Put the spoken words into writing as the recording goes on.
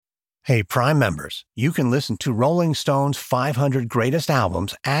Hey, Prime members, you can listen to Rolling Stone's 500 Greatest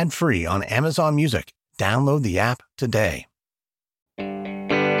Albums ad-free on Amazon Music. Download the app today. I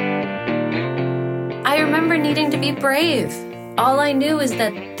remember needing to be brave. All I knew is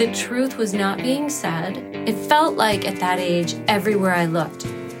that the truth was not being said. It felt like at that age, everywhere I looked,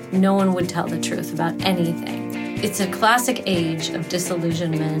 no one would tell the truth about anything. It's a classic age of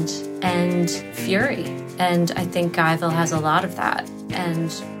disillusionment and fury. And I think Guyville has a lot of that.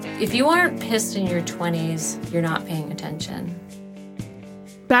 And if you aren't pissed in your 20s, you're not paying attention.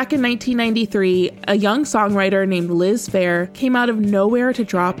 Back in 1993, a young songwriter named Liz Phair came out of nowhere to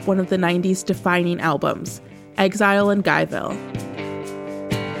drop one of the 90s defining albums, Exile and Guyville.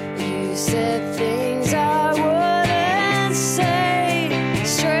 You said things I wouldn't say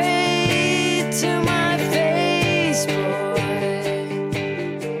straight to my face, boy.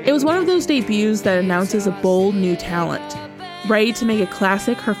 It was one of those debuts that announces a bold new talent, ready to make a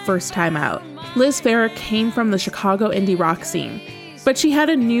classic her first time out. Liz Phair came from the Chicago indie rock scene, but she had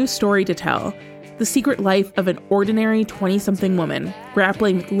a new story to tell, the secret life of an ordinary 20-something woman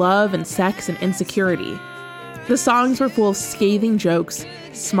grappling with love and sex and insecurity. The songs were full of scathing jokes,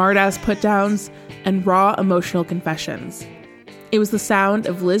 smart-ass put-downs, and raw emotional confessions. It was the sound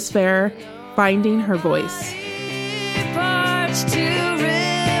of Liz Phair finding her voice.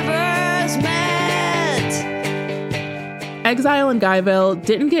 Exile and Guyville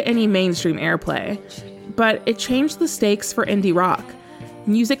didn't get any mainstream airplay, but it changed the stakes for indie rock,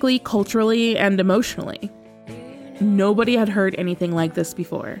 musically, culturally, and emotionally. Nobody had heard anything like this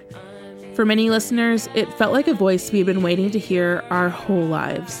before. For many listeners, it felt like a voice we'd been waiting to hear our whole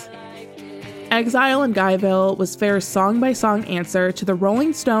lives. Exile and Guyville was Phair's song-by-song answer to the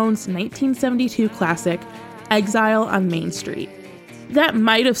Rolling Stones' 1972 classic, Exile on Main Street. That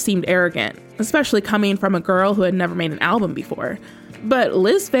might have seemed arrogant, especially coming from a girl who had never made an album before. But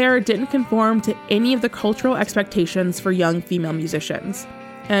Liz Phair didn't conform to any of the cultural expectations for young female musicians,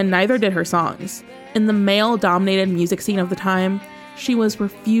 and neither did her songs. In the male-dominated music scene of the time, she was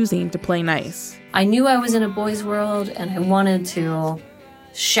refusing to play nice. I knew I was in a boys' world, and I wanted to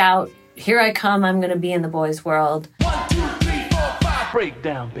shout, "Here I come, I'm going to be in the boys' world." 1, 2, 3, 4, 5, break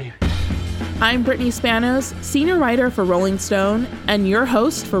down, baby. I'm Brittany Spanos, senior writer for Rolling Stone, and your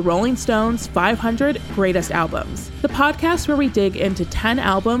host for Rolling Stone's 500 Greatest Albums, the podcast where we dig into 10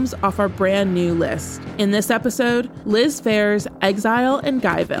 albums off our brand new list. In this episode, Liz Phair's Exile and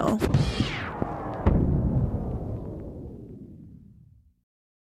Guyville.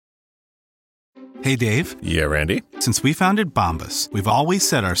 Hey, Dave. Yeah, Randy? Since we founded Bombas, we've always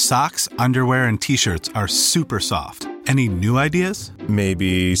said our socks, underwear, and T-shirts are super soft. Any new ideas?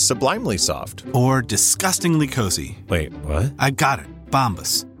 Maybe sublimely soft. Or disgustingly cozy. Wait, what? I got it.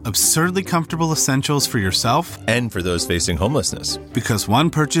 Bombas. Absurdly comfortable essentials for yourself and for those facing homelessness. Because one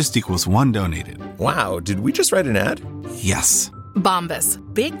purchased equals one donated. Wow, did we just write an ad? Yes. Bombas.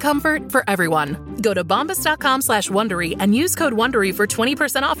 Big comfort for everyone. Go to bombas.com/Wondery and use code Wondery for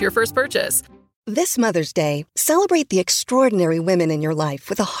 20% off your first purchase. This Mother's Day, celebrate the extraordinary women in your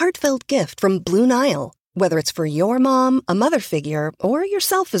life with a heartfelt gift from Blue Nile. Whether it's for your mom, a mother figure, or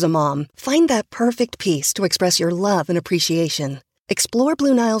yourself as a mom, find that perfect piece to express your love and appreciation. Explore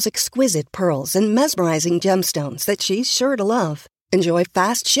Blue Nile's exquisite pearls and mesmerizing gemstones that she's sure to love. Enjoy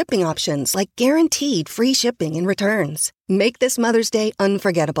fast shipping options like guaranteed free shipping and returns. Make this Mother's Day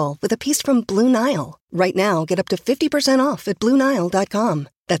unforgettable with a piece from Blue Nile. Right now, get up to 50% off at BlueNile.com.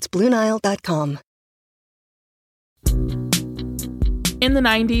 That's BlueNile.com. In the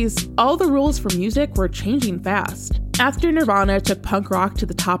 90s, all the rules for music were changing fast. After Nirvana took punk rock to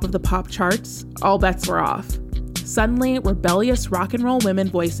the top of the pop charts, all bets were off. Suddenly, rebellious rock and roll women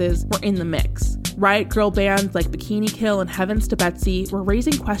voices were in the mix. Riot Grrrl bands like Bikini Kill and Heavens to Betsy were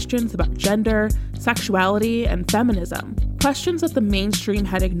raising questions about gender, sexuality, and feminism. Questions that the mainstream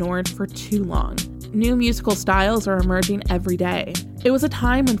had ignored for too long. New musical styles are emerging every day. It was a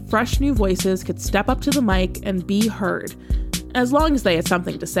time when fresh new voices could step up to the mic and be heard, as long as they had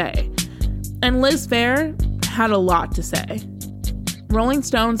something to say. And Liz Phair had a lot to say. Rolling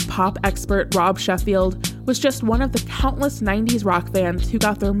Stone's pop expert Rob Sheffield was just one of the countless 90s rock fans who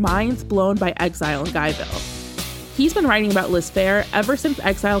got their minds blown by Exile and Guyville. He's been writing about Liz Phair ever since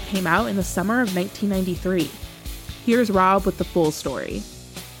Exile came out in the summer of 1993. Here's Rob with the full story.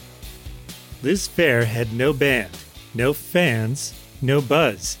 Liz Phair had no band, no fans, no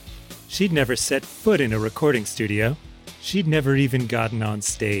buzz. She'd never set foot in a recording studio. She'd never even gotten on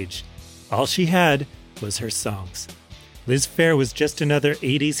stage. All she had was her songs. Liz Phair was just another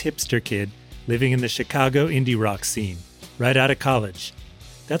 80s hipster kid living in the Chicago indie rock scene, right out of college.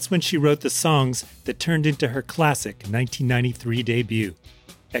 That's when she wrote the songs that turned into her classic 1993 debut.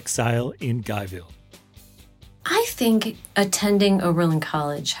 Exile in Guyville. I think attending Oberlin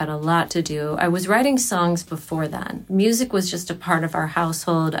College had a lot to do. I was writing songs before then. Music was just a part of our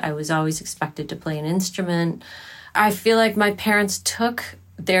household. I was always expected to play an instrument. I feel like my parents took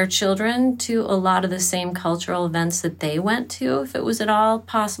their children to a lot of the same cultural events that they went to, if it was at all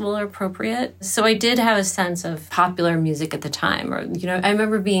possible or appropriate. So I did have a sense of popular music at the time. Or, I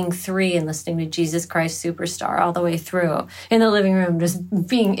remember being 3 and listening to Jesus Christ Superstar all the way through in the living room, just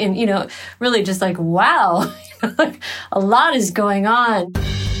being in, really just like, wow, like a lot is going on.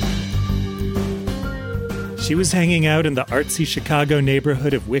 She was hanging out in the artsy Chicago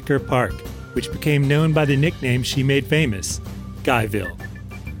neighborhood of Wicker Park, which became known by the nickname she made famous, Guyville.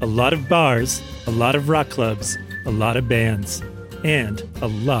 A lot of bars, a lot of rock clubs, a lot of bands, and a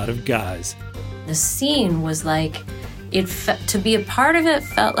lot of guys. The scene was like, to be a part of it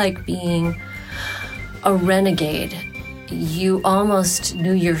felt like being a renegade. You almost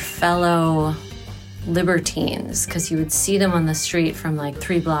knew your fellow libertines because you would see them on the street from like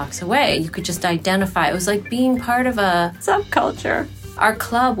 3 blocks away. You could just identify. It was like being part of a subculture. Our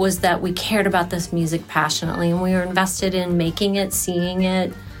club was that we cared about this music passionately and we were invested in making it, seeing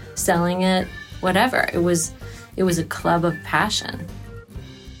it, selling it, whatever. It was a club of passion.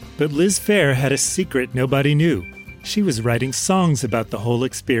 But Liz Phair had a secret nobody knew. She was writing songs about the whole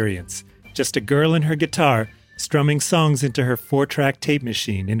experience. Just a girl and her guitar strumming songs into her 4-track tape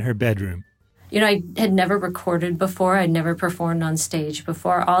machine in her bedroom. I had never recorded before. I'd never performed on stage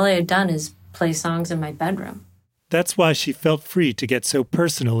before. All I had done is play songs in my bedroom. That's why she felt free to get so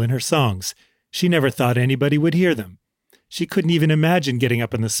personal in her songs. She never thought anybody would hear them. She couldn't even imagine getting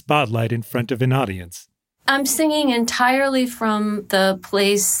up in the spotlight in front of an audience. I'm singing entirely from the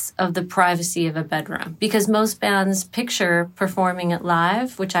place of the privacy of a bedroom because most bands picture performing it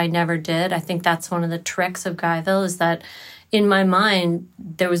live, which I never did. I think that's one of the tricks of Guyville is that in my mind,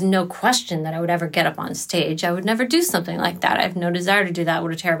 there was no question that I would ever get up on stage. I would never do something like that. I have no desire to do that.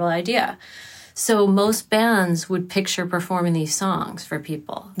 What a terrible idea. So most bands would picture performing these songs for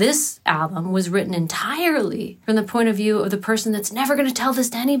people. This album was written entirely from the point of view of the person that's never going to tell this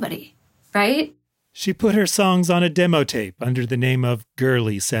to anybody, right? She put her songs on a demo tape under the name of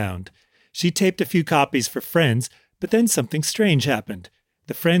Girly Sound. She taped a few copies for friends, but then something strange happened.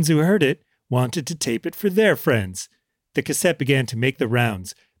 The friends who heard it wanted to tape it for their friends. The cassette began to make the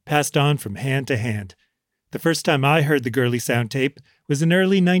rounds, passed on from hand to hand. The first time I heard the Girly Sound tape was in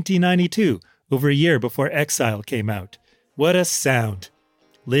early 1992, over a year before Exile came out. What a sound!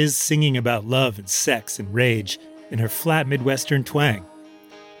 Liz singing about love and sex and rage in her flat Midwestern twang.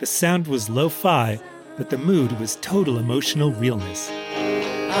 The sound was lo-fi, but the mood was total emotional realness.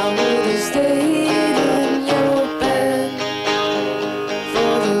 I would have stayed in your bed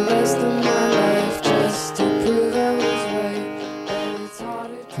for the rest of my life just to prove I was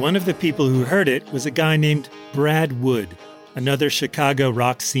right. One of the people who heard it was a guy named Brad Wood, another Chicago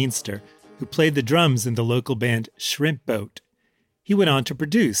rock scenester, who played the drums in the local band Shrimp Boat. He went on to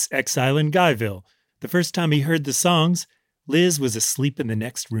produce Exile in Guyville. The first time he heard the songs, Liz was asleep in the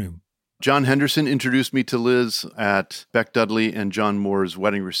next room. John Henderson introduced me to Liz at Beck Dudley and John Moore's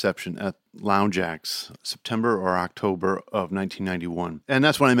wedding reception at Lounge Acts, September or October of 1991. And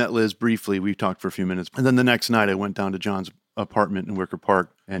that's when I met Liz briefly. We talked for a few minutes. And then the next night I went down to John's apartment in Wicker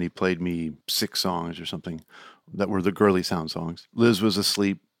Park and he played me 6 songs or something that were the Girly Sound songs. Liz was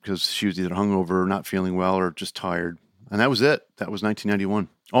asleep because she was either hungover, not feeling well, or just tired. And that was it. That was 1991,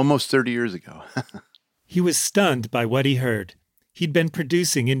 almost 30 years ago. He was stunned by what he heard. He'd been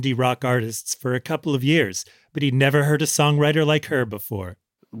producing indie rock artists for a couple of years, but he'd never heard a songwriter like her before.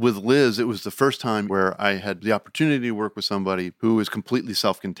 With Liz, it was the first time where I had the opportunity to work with somebody who was completely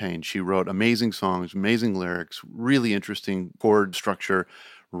self-contained. She wrote amazing songs, amazing lyrics, really interesting chord structure,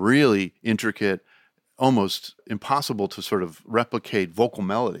 really intricate, almost impossible to sort of replicate vocal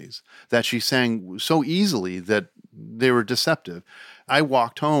melodies that she sang so easily that they were deceptive. I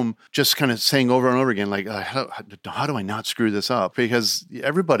walked home just kind of saying over and over again, like, how do I not screw this up? Because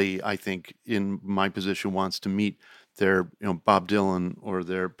everybody, I think, in my position wants to meet their, Bob Dylan or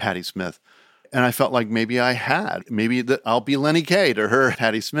their Patti Smith. And I felt like maybe I had. Maybe I'll be Lenny Kaye to her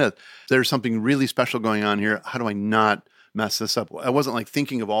Patti Smith. There's something really special going on here. How do I not mess this up? I wasn't like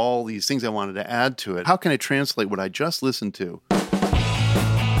thinking of all these things I wanted to add to it. How can I translate what I just listened to?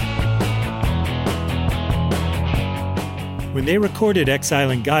 When they recorded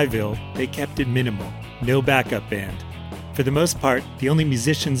Exile in Guyville, they kept it minimal, no backup band. For the most part, the only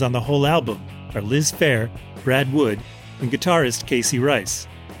musicians on the whole album are Liz Phair, Brad Wood, and guitarist Casey Rice.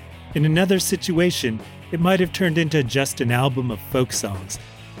 In another situation, it might have turned into just an album of folk songs,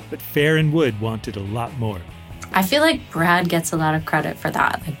 but Phair and Wood wanted a lot more. I feel like Brad gets a lot of credit for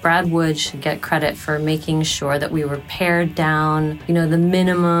that. Like Brad Wood should get credit for making sure that we were pared down, the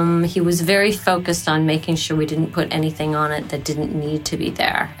minimum. He was very focused on making sure we didn't put anything on it that didn't need to be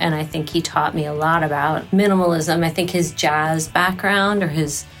there. And I think he taught me a lot about minimalism. I think his jazz background or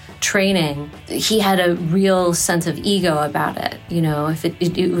his training, he had a real sense of ego about it. If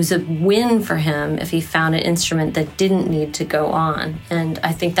it was a win for him if he found an instrument that didn't need to go on. And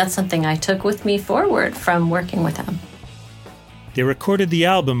I think that's something I took with me forward from working with him. They recorded the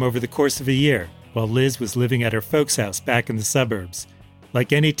album over the course of a year, while Liz was living at her folks' house back in the suburbs.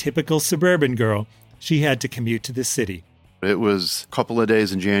 Like any typical suburban girl, she had to commute to the city. It was a couple of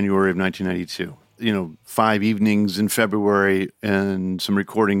days in January of 1992. 5 evenings in February and some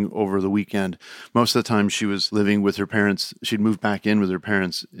recording over the weekend. Most of the time she was living with her parents. She'd moved back in with her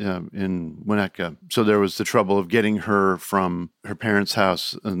parents in Winnetka. So there was the trouble of getting her from her parents'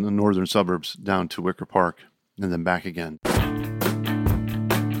 house in the northern suburbs down to Wicker Park and then back again.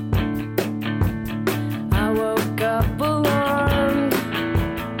 I woke up alarmed.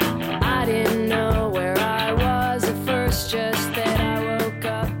 I didn't know where I was at first, just that I woke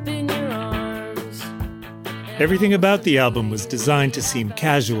up in your arms. Everything about the album was designed to seem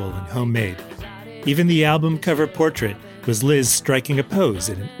casual and homemade. Even the album cover portrait was Liz striking a pose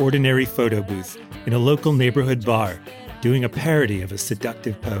in an ordinary photo booth in a local neighborhood bar, doing a parody of a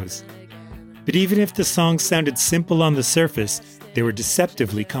seductive pose. But even if the songs sounded simple on the surface, they were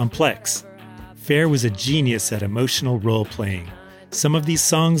deceptively complex. Phair was a genius at emotional role-playing. Some of these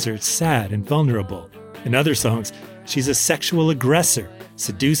songs are sad and vulnerable. In other songs, she's a sexual aggressor,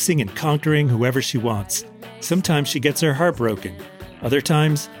 seducing and conquering whoever she wants. Sometimes she gets her heart broken. Other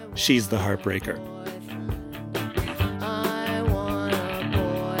times, she's the heartbreaker. I want a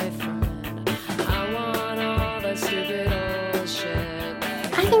boyfriend. I want all the stupid old shit.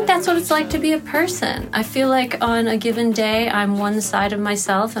 I think that's what it's like to be a person. I feel like on a given day, I'm one side of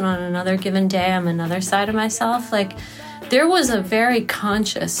myself, and on another given day, I'm another side of myself. Like, there was a very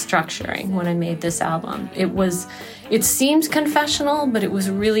conscious structuring when I made this album. It seems confessional, but it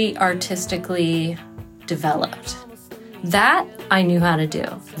was really artistically developed. That I knew how to do.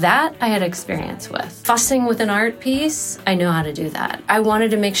 That I had experience with. Fussing with an art piece, I know how to do that. I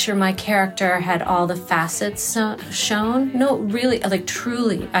wanted to make sure my character had all the facets shown. No, really, like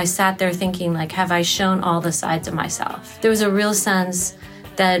truly, I sat there thinking, like, have I shown all the sides of myself? There was a real sense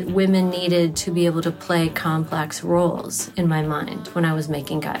that women needed to be able to play complex roles in my mind when I was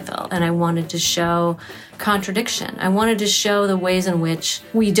making Guyville. And I wanted to show contradiction. I wanted to show the ways in which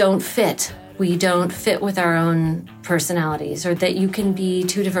we don't fit. We don't fit with our own personalities, or that you can be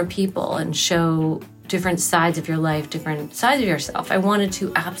two different people and show different sides of your life, different sides of yourself. I wanted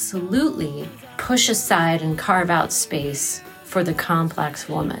to absolutely push aside and carve out space for the complex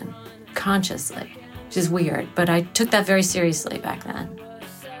woman, consciously, which is weird, but I took that very seriously back then.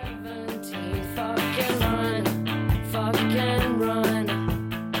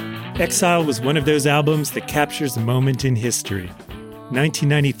 Exile was one of those albums that captures a moment in history.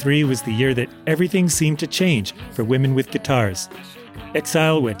 1993 was the year that everything seemed to change for women with guitars.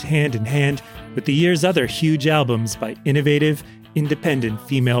 Exile went hand in hand with the year's other huge albums by innovative, independent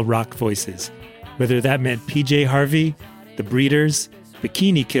female rock voices, whether that meant PJ Harvey, The Breeders,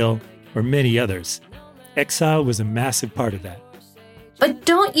 Bikini Kill, or many others. Exile was a massive part of that. But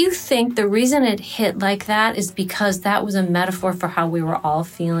don't you think the reason it hit like that is because that was a metaphor for how we were all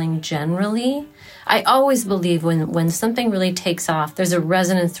feeling generally? I always believe when something really takes off, there's a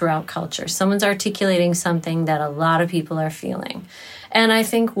resonance throughout culture. Someone's articulating something that a lot of people are feeling. And I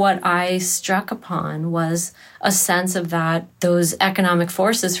think what I struck upon was a sense of that, those economic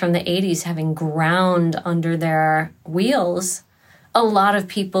forces from the 80s having ground under their wheels a lot of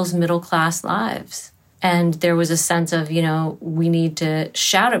people's middle-class lives. And there was a sense of, we need to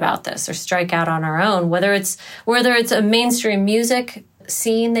shout about this or strike out on our own, whether it's a mainstream music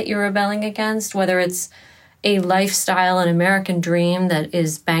scene that you're rebelling against, whether it's a lifestyle, an American dream that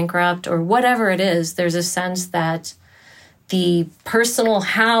is bankrupt, or whatever it is. There's a sense that the personal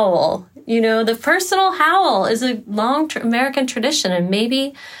howl, the personal howl is a long American tradition, and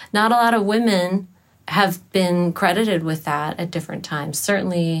maybe not a lot of women have been credited with that at different times.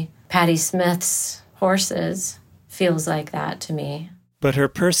 Certainly Patti Smith's Horses feels like that to me. But her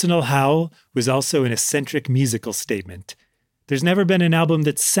personal howl was also an eccentric musical statement. There's never been an album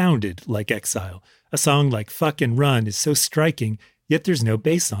that sounded like Exile. A song like Fuck and Run is so striking, yet there's no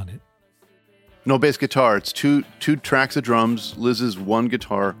bass on it. No bass guitar. It's two tracks of drums, Liz's one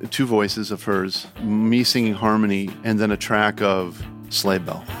guitar, two voices of hers, me singing harmony, and then a track of sleigh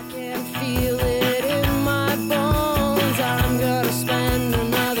bell. I can feel it in my bones. I'm gonna spend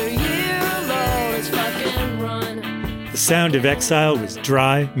another year alone. It's fucking run. sound of Exile was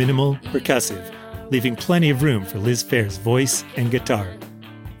dry, minimal, percussive, leaving plenty of room for Liz Phair's voice and guitar.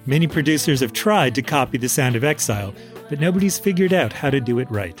 Many producers have tried to copy the sound of Exile, but nobody's figured out how to do it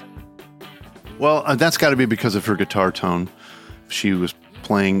right. Well, that's got to be because of her guitar tone. She was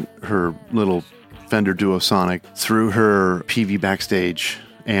playing her little Fender Duosonic through her PV Backstage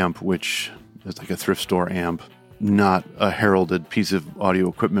amp, which is like a thrift store amp, not a heralded piece of audio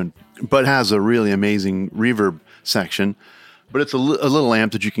equipment, but has a really amazing reverb section. But it's a little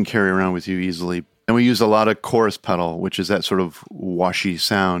amp that you can carry around with you easily. And we use a lot of chorus pedal, which is that sort of washy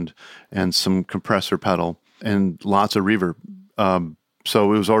sound, and some compressor pedal, and lots of reverb.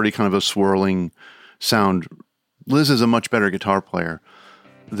 So it was already kind of a swirling sound. Liz is a much better guitar player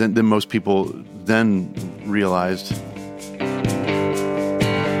than most people then realized.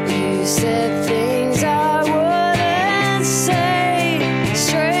 You said things I wouldn't say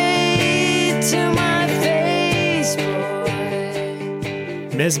straight to my face, boy.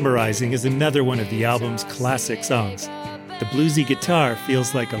 Mesmerizing is another one of the album's classic songs. The bluesy guitar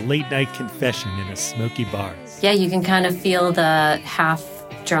feels like a late-night confession in a smoky bar. Yeah, you can kind of feel the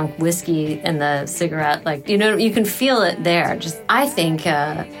half-drunk whiskey and the cigarette. Like, you know, you can feel it there. I think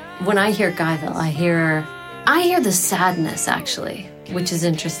when I hear Guyville, I hear the sadness, actually, which is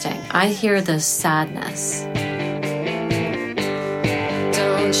interesting. I hear the sadness.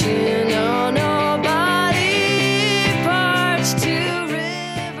 Don't you know nobody parts two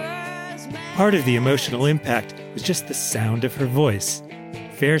rivers? Part of the emotional impact was just the sound of her voice.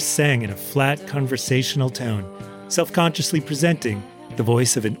 Phair sang in a flat, conversational tone, self-consciously presenting the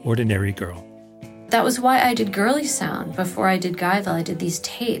voice of an ordinary girl. That was why I did Girly Sound. Before I did Guyville, I did these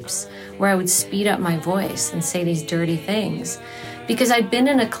tapes where I would speed up my voice and say these dirty things. Because I'd been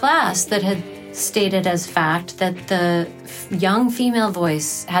in a class that had stated as fact that the young female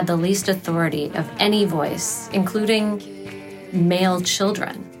voice had the least authority of any voice, including male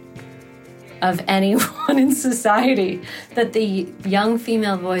children, of anyone in society, that the young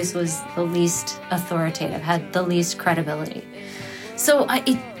female voice was the least authoritative, had the least credibility. So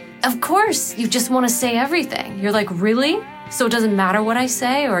of course, you just want to say everything. You're like, really? So it doesn't matter what I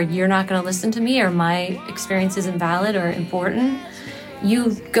say, or you're not going to listen to me, or my experience isn't valid or important?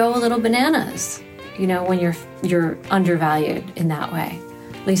 You go a little bananas, you know, when you're undervalued in that way.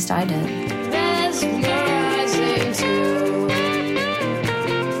 At least I did.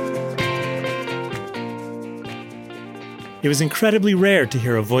 It was incredibly rare to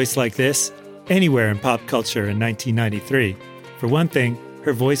hear a voice like this anywhere in pop culture in 1993. For one thing,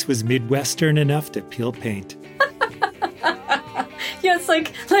 her voice was Midwestern enough to peel paint. Yeah, it's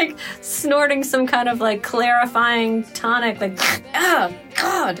like snorting some kind of like clarifying tonic, like, oh,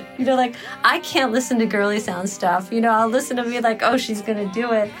 God. You know, like, I can't listen to Girly Sound stuff. You know, I'll listen to me like, oh, she's going to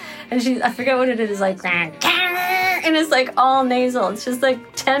do it. And I forget what it is, like, and it's like all nasal. It's just like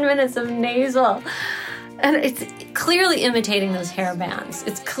 10 minutes of nasal. And it's clearly imitating those hair bands.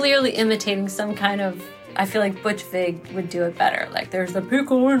 It's clearly imitating some kind of, I feel like Butch Vig would do it better. Like, there's the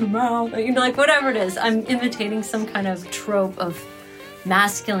pickle in the mouth. You know, like, whatever it is. I'm imitating some kind of trope of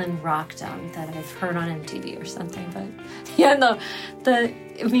masculine rockdom that I've heard on MTV or something. But, yeah, no,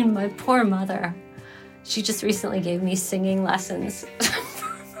 my poor mother, she just recently gave me singing lessons.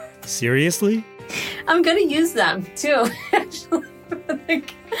 Seriously? I'm going to use them, too, actually.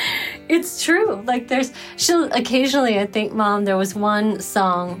 Like, it's true. Like, she'll occasionally, I think, Mom, there was one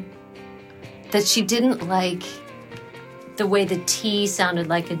song that she didn't like the way the T sounded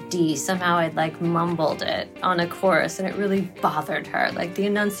like a D. Somehow I'd like mumbled it on a chorus, and it really bothered her, like the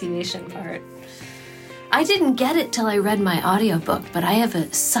enunciation part. I didn't get it till I read my audiobook, but I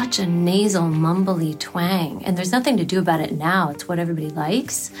have such a nasal, mumbly twang, and there's nothing to do about it now. It's what everybody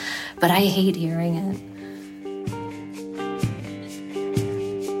likes, but I hate hearing it.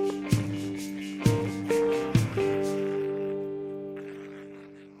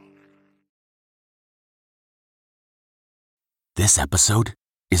 This episode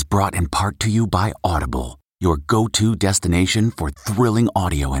is brought in part to you by Audible, your go-to destination for thrilling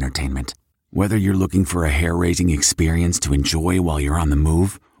audio entertainment. Whether you're looking for a hair-raising experience to enjoy while you're on the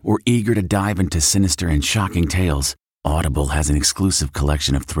move, or eager to dive into sinister and shocking tales, Audible has an exclusive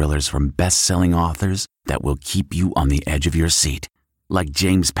collection of thrillers from best-selling authors that will keep you on the edge of your seat. Like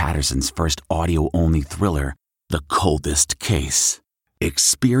James Patterson's first audio-only thriller, The Coldest Case.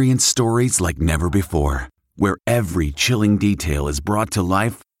 Experience stories like never before, where every chilling detail is brought to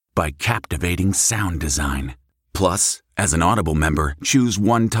life by captivating sound design. Plus, as an Audible member, choose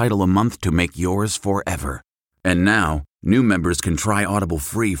one title a month to make yours forever. And now, new members can try Audible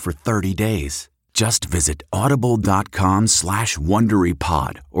free for 30 days. Just visit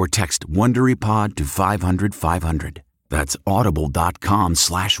audible.com/WonderyPod or text WonderyPod to 500-500. That's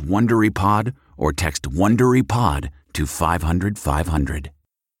audible.com/WonderyPod or text WonderyPod to 500-500.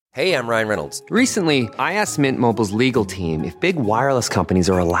 Hey, I'm Ryan Reynolds. Recently, I asked Mint Mobile's legal team if big wireless companies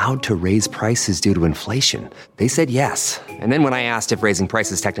are allowed to raise prices due to inflation. They said yes. And then when I asked if raising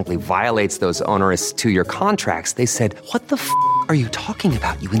prices technically violates those onerous two-year contracts, they said, "What the f*** are you talking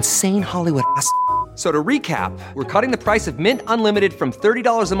about, you insane Hollywood ass?" So to recap, we're cutting the price of Mint Unlimited from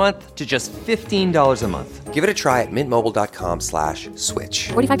 $30 a month to just $15 a month. Give it a try at mintmobile.com/switch.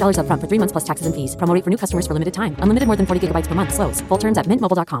 $45 up front for 3 months plus taxes and fees. Promo rate for new customers for limited time. Unlimited more than 40 gigabytes per month. Slows full terms at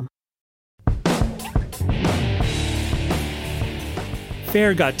mintmobile.com.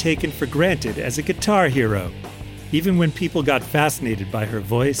 Phair got taken for granted as a guitar hero. Even when people got fascinated by her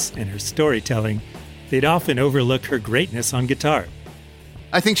voice and her storytelling, they'd often overlook her greatness on guitar.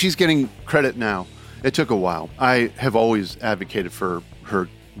 I think she's getting credit now. It took a while. I have always advocated for her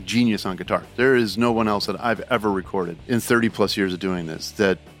genius on guitar. There is no one else that I've ever recorded in 30 plus years of doing this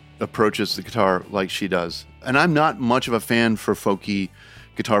that approaches the guitar like she does. And I'm not much of a fan for folky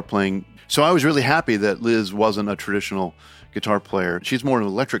guitar playing. So I was really happy that Liz wasn't a traditional guitar player. She's more an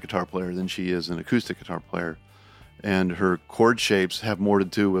electric guitar player than she is an acoustic guitar player. And her chord shapes have more to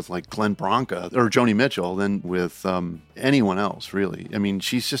do with like Glenn Branca or Joni Mitchell than with anyone else, really. I mean,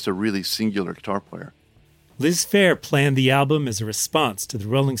 she's just a really singular guitar player. Liz Phair planned the album as a response to the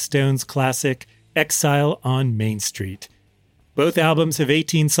Rolling Stones' classic Exile on Main Street. Both albums have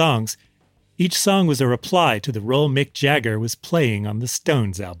 18 songs. Each song was a reply to the role Mick Jagger was playing on the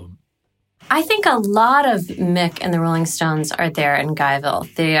Stones album. I think a lot of Mick and the Rolling Stones are there in Guyville.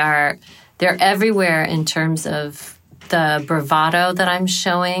 They're everywhere in terms of the bravado that I'm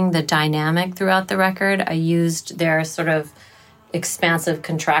showing, the dynamic throughout the record. I used their sort of expansive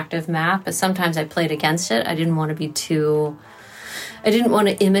contractive map, but sometimes I played against it. I didn't want to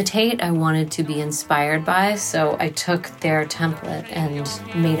imitate. I wanted to be inspired by, so I took their template and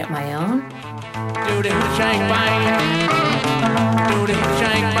made it my own.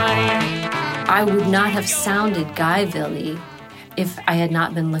 I would not have sounded Guyville if I had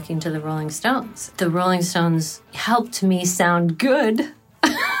not been looking to the Rolling Stones. The Rolling Stones helped me sound good.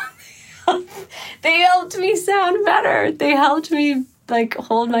 They helped me sound better. They helped me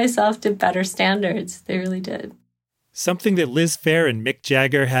hold myself to better standards. They really did. Something that Liz Phair and Mick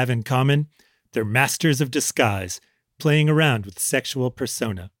Jagger have in common, they're masters of disguise, playing around with sexual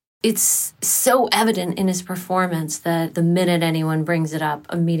persona. It's so evident in his performance that the minute anyone brings it up,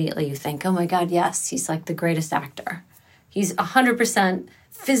 immediately you think, oh my God, yes, he's like the greatest actor. He's 100%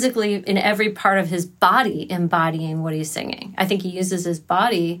 physically in every part of his body embodying what he's singing. I think he uses his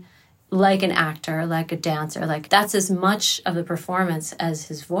body like an actor, like a dancer. That's as much of the performance as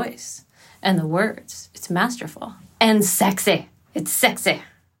his voice and the words. It's masterful. And sexy. It's sexy.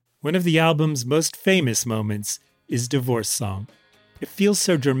 One of the album's most famous moments is Divorce Song. It feels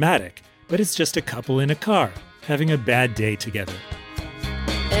so dramatic, but it's just a couple in a car having a bad day together.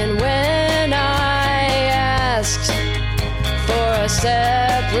 And when I asked for a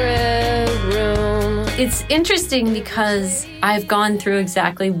separate room. It's interesting because I've gone through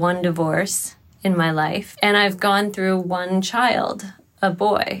exactly one divorce in my life, and I've gone through one child, a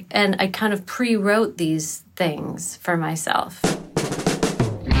boy, and I kind of pre-wrote these things for myself.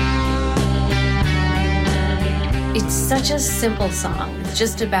 It's such a simple song. It's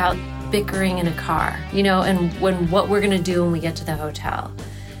just about bickering in a car, and what we're going to do when we get to the hotel.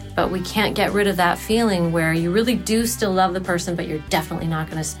 But we can't get rid of that feeling where you really do still love the person, but you're definitely not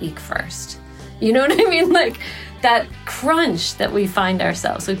going to speak first. You know what I mean? That crunch that we find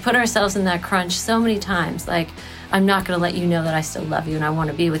ourselves. We put ourselves in that crunch so many times. I'm not going to let you know that I still love you and I want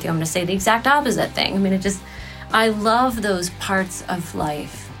to be with you. I'm going to say the exact opposite thing. I love those parts of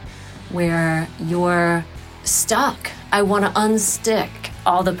life where you're stuck. I want to unstick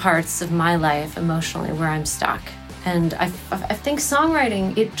all the parts of my life emotionally where I'm stuck. And I think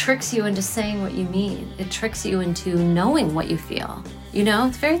songwriting, it tricks you into saying what you mean. It tricks you into knowing what you feel.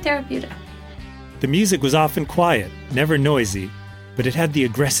 It's very therapeutic. The music was often quiet, never noisy, but it had the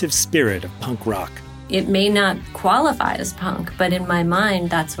aggressive spirit of punk rock. It may not qualify as punk, but in my mind,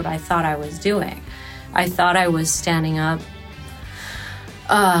 that's what I thought I was doing. I thought I was standing up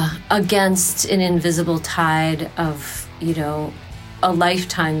against an invisible tide of, a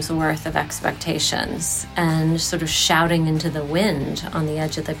lifetime's worth of expectations and sort of shouting into the wind on the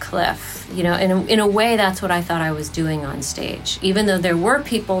edge of the cliff. In a way, that's what I thought I was doing on stage. Even though there were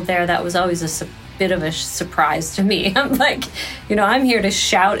people there, that was always a bit of a surprise to me. I'm I'm here to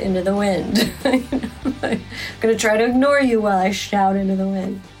shout into the wind. I'm going to try to ignore you while I shout into the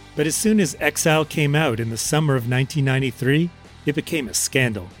wind. But as soon as Exile came out in the summer of 1993, it became a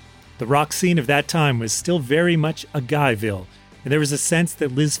scandal. The rock scene of that time was still very much a Guyville, and there was a sense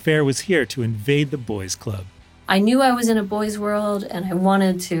that Liz Phair was here to invade the boys' club. I knew I was in a boys' world, and I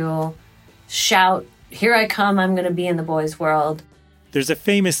wanted to shout, "Here I come, I'm going to be in the boys' world." There's a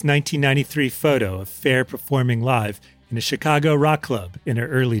famous 1993 photo of Phair performing live in a Chicago rock club in her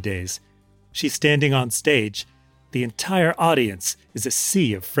early days. She's standing on stage. The entire audience is a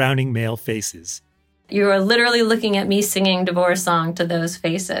sea of frowning male faces. You are literally looking at me singing divorce song to those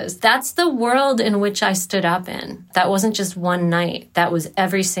faces. That's the world in which I stood up in. That wasn't just one night. That was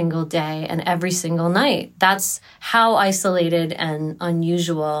every single day and every single night. That's how isolated and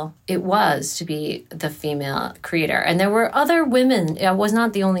unusual it was to be the female creator. And there were other women. I was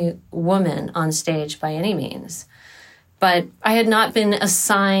not the only woman on stage by any means. But I had not been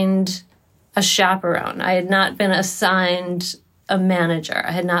assigned a chaperone. I had not been assigned a manager.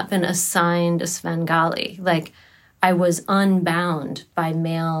 I had not been assigned a Svengali. Like, I was unbound by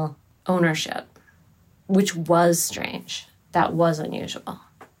male ownership, which was strange. That was unusual.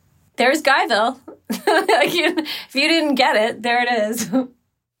 There's Guyville. If you didn't get it, there it is.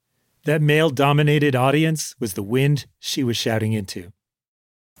 That male-dominated audience was the wind she was shouting into.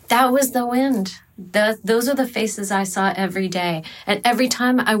 That was the wind. Those are the faces I saw every day. And every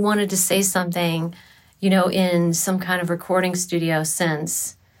time I wanted to say something, in some kind of recording studio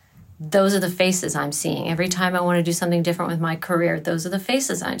sense, those are the faces I'm seeing. Every time I want to do something different with my career, those are the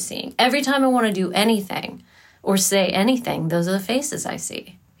faces I'm seeing. Every time I want to do anything or say anything, those are the faces I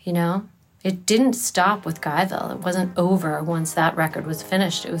see, It didn't stop with Guyville. It wasn't over once that record was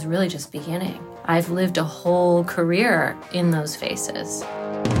finished. It was really just beginning. I've lived a whole career in those faces.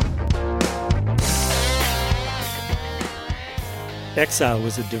 Exile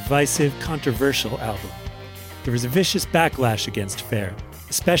was a divisive, controversial album. There was a vicious backlash against Phair,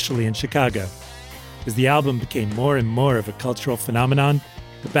 especially in Chicago. As the album became more and more of a cultural phenomenon,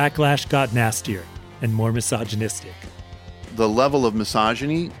 the backlash got nastier and more misogynistic. The level of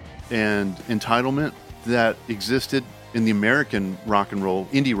misogyny and entitlement that existed in the American rock and roll,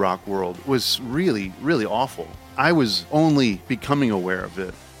 indie rock world was really, really awful. I was only becoming aware of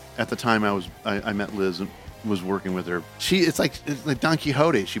it at the time I met Liz and was working with her. It's like Don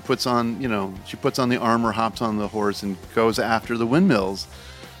Quixote. She puts on the armor, hops on the horse, and goes after the windmills,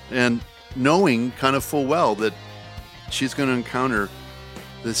 and knowing kind of full well that she's going to encounter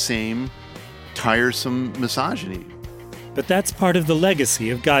the same tiresome misogyny. But that's part of the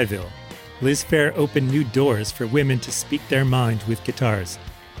legacy of Guyville. Liz Phair opened new doors for women to speak their mind with guitars.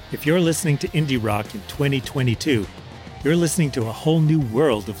 If you're listening to indie rock in 2022, you're listening to a whole new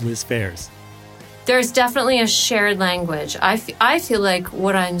world of Liz Phair's. There's definitely a shared language. I feel like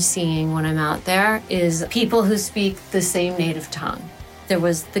what I'm seeing when I'm out there is people who speak the same native tongue. There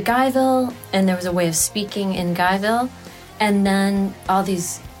was the Guyville, and there was a way of speaking in Guyville, and then all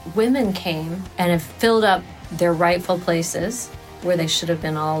these women came and have filled up their rightful places where they should have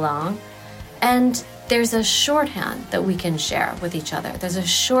been all along. And there's a shorthand that we can share with each other. There's a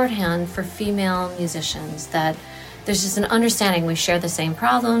shorthand for female musicians that there's just an understanding. We share the same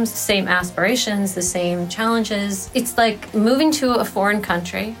problems, the same aspirations, the same challenges. It's like moving to a foreign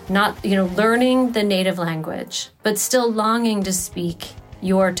country, not, learning the native language, but still longing to speak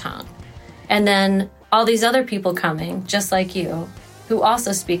your tongue. And then all these other people coming, just like you, who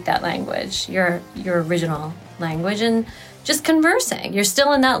also speak that language, your original language, and just conversing. You're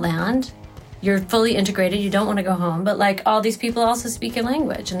still in that land. You're fully integrated. You don't want to go home. But all these people also speak your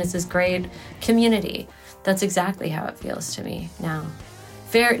language, and it's this great community. That's exactly how it feels to me now.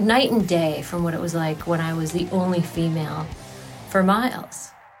 Fair night and day from what it was like when I was the only female for miles.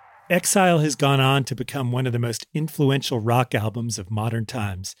 Exile has gone on to become one of the most influential rock albums of modern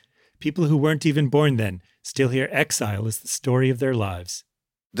times. People who weren't even born then still hear Exile as the story of their lives.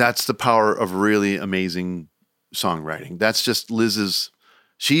 That's the power of really amazing songwriting. That's just Liz's.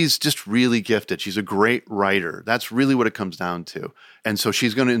 She's just really gifted. She's a great writer. That's really what it comes down to. And so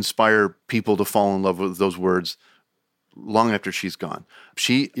she's going to inspire people to fall in love with those words long after she's gone.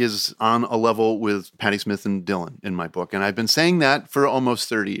 She is on a level with Patti Smith and Dylan in my book. And I've been saying that for almost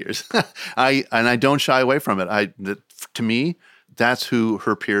 30 years. I don't shy away from it. To me, that's who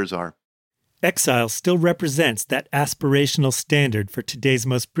her peers are. Exile still represents that aspirational standard for today's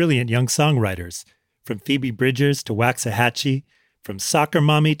most brilliant young songwriters, from Phoebe Bridgers to Waxahachie, from Soccer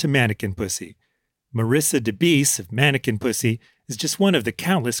Mommy to Mannequin Pussy. Marissa DeBeese of Mannequin Pussy is just one of the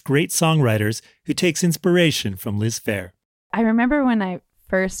countless great songwriters who takes inspiration from Liz Phair. I remember when I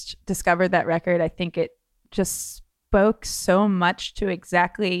first discovered that record, I think it just spoke so much to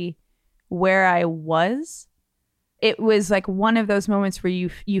exactly where I was. It was like one of those moments where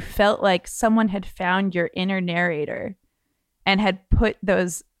you felt like someone had found your inner narrator and had put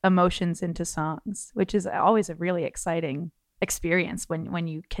those emotions into songs, which is always a really exciting experience when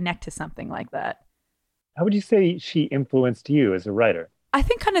you connect to something like that. How would you say she influenced you as a writer? I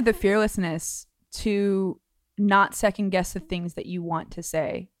think kind of the fearlessness to not second guess the things that you want to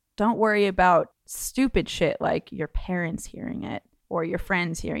say. Don't worry about stupid shit like your parents hearing it or your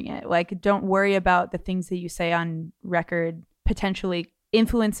friends hearing it. Like, don't worry about the things that you say on record potentially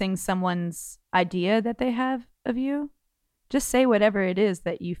influencing someone's idea that they have of you. Just say whatever it is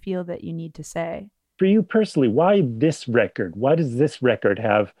that you feel that you need to say. For you personally, why this record? Why does this record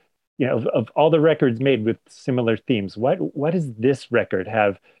have, of all the records made with similar themes, why does this record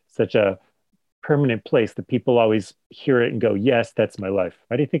have such a permanent place that people always hear it and go, yes, that's my life?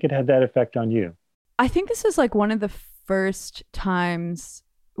 Why do you think it had that effect on you? I think this is like one of the first times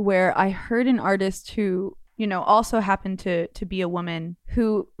where I heard an artist who, also happened to be a woman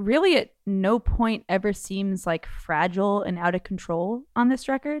who really at no point ever seems like fragile and out of control on this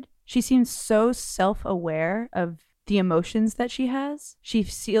record. She seems so self-aware of the emotions that she has. She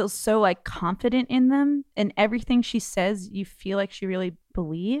feels so like confident in them, and everything she says, you feel like she really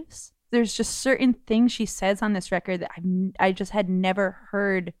believes. There's just certain things she says on this record that I just had never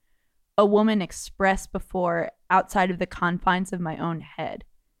heard a woman express before outside of the confines of my own head.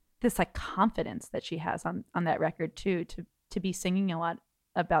 This like confidence that she has on that record too, to be singing a lot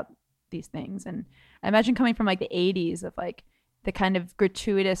about these things. And I imagine coming from like the 80s of like the kind of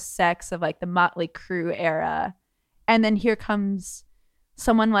gratuitous sex of like the Motley Crue era. And then here comes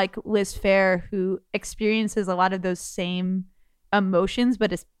someone like Liz Phair who experiences a lot of those same emotions,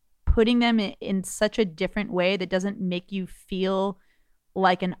 but is putting them in such a different way that doesn't make you feel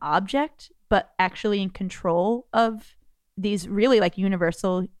like an object, but actually in control of these really like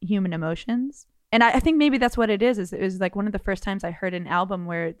universal human emotions. And I think maybe that's what it is it was like one of the first times I heard an album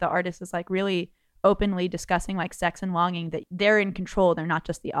where the artist is like really openly discussing like sex and longing, that they're in control, they're not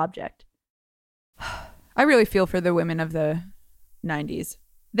just the object. I really feel for the women of the 90s.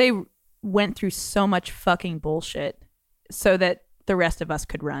 They went through so much fucking bullshit so that the rest of us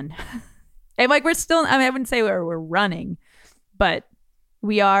could run. And like we're still, I wouldn't say we're running, but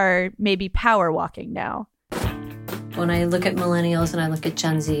we are maybe power walking now. When I look at millennials and I look at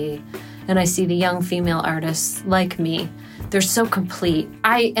Gen Z and I see the young female artists like me, they're so complete.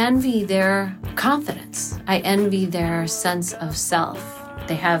 I envy their confidence. I envy their sense of self.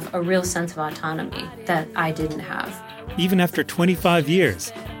 They have a real sense of autonomy that I didn't have. Even after 25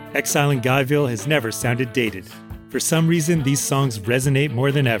 years, Exile and Guyville has never sounded dated. For some reason, these songs resonate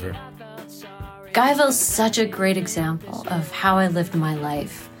more than ever. Guyville's such a great example of how I lived my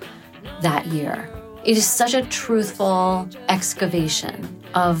life that year. It is such a truthful excavation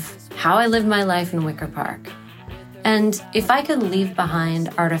of how I lived my life in Wicker Park. And if I could leave behind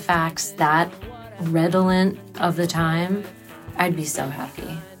artifacts that redolent of the time, I'd be so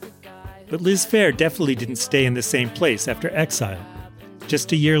happy. But Liz Phair definitely didn't stay in the same place after Exile.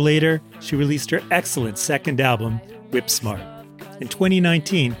 Just a year later, she released her excellent second album, Whip Smart. In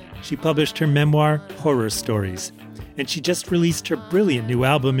 2019, she published her memoir, Horror Stories. And she just released her brilliant new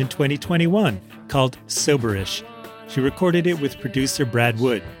album in 2021, called Soberish. She recorded it with producer Brad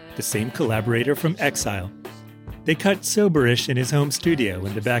Wood, the same collaborator from Exile. They cut Soberish in his home studio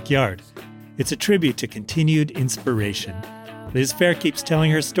in the backyard. It's a tribute to continued inspiration. Liz Phair keeps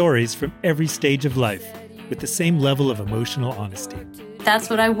telling her stories from every stage of life with the same level of emotional honesty. That's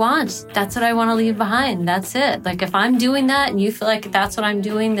what I want. That's what I want to leave behind. That's it. Like if I'm doing that and you feel like that's what I'm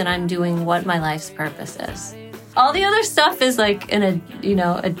doing, then I'm doing what my life's purpose is. All the other stuff is like a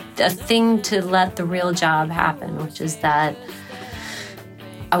thing to let the real job happen, which is that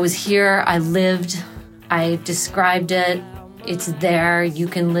I was here, I lived, I described it, it's there, you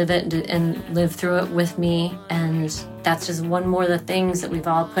can live it and live through it with me. And that's just one more of the things that we've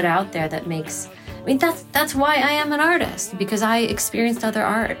all put out there that makes, that's why I am an artist, because I experienced other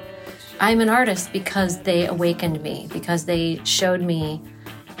art. I'm an artist because they awakened me, because they showed me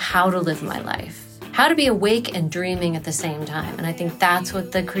how to live my life. How to be awake and dreaming at the same time. And I think that's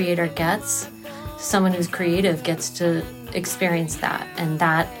what the creator gets. Someone who's creative gets to experience that. And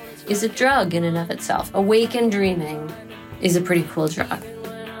that is a drug in and of itself. Awake and dreaming is a pretty cool drug.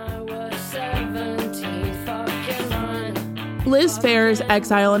 Liz Phair's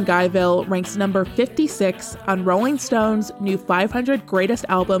Exile and Guyville ranks number 56 on Rolling Stone's new 500 Greatest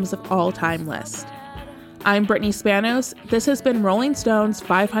Albums of All Time list. I'm Brittany Spanos. This has been Rolling Stone's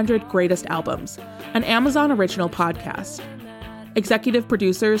 500 Greatest Albums, an Amazon original podcast. Executive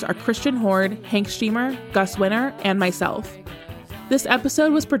producers are Christian Horde, Hank Schiemer, Gus Winter, and myself. This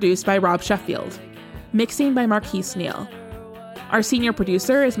episode was produced by Rob Sheffield. Mixing by Marquise Neal. Our senior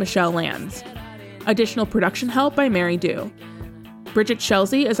producer is Michelle Lands. Additional production help by Mary Dew. Bridget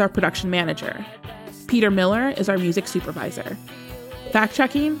Shelsey is our production manager. Peter Miller is our music supervisor.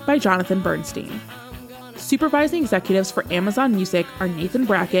 Fact-checking by Jonathan Bernstein. Supervising executives for Amazon Music are Nathan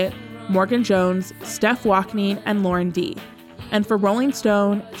Brackett, Morgan Jones, Steph Walkney, and Lauren D. And for Rolling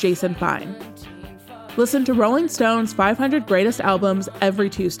Stone, Jason Fine. Listen to Rolling Stone's 500 Greatest Albums every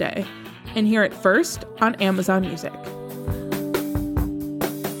Tuesday, and hear it first on Amazon Music.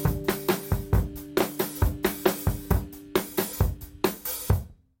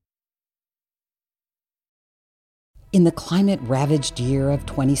 In the climate-ravaged year of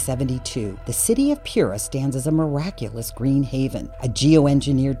 2072, the city of Pura stands as a miraculous green haven, a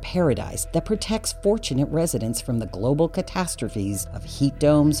geoengineered paradise that protects fortunate residents from the global catastrophes of heat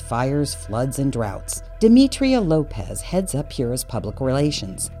domes, fires, floods, and droughts. Demetria Lopez heads up Pura's public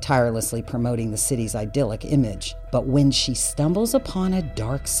relations, tirelessly promoting the city's idyllic image. But when she stumbles upon a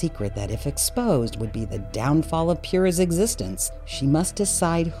dark secret that, if exposed, would be the downfall of Pura's existence, she must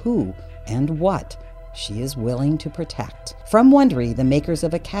decide who and what she is willing to protect. From Wondery, the makers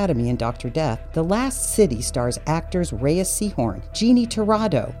of Academy and Dr. Death, The Last City stars actors Reyes Sehorn, Jeannie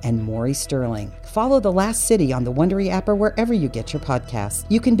Torrado, and Maury Sterling. Follow The Last City on the Wondery app or wherever you get your podcasts.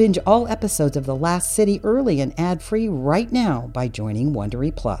 You can binge all episodes of The Last City early and ad-free right now by joining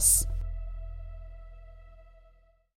Wondery Plus.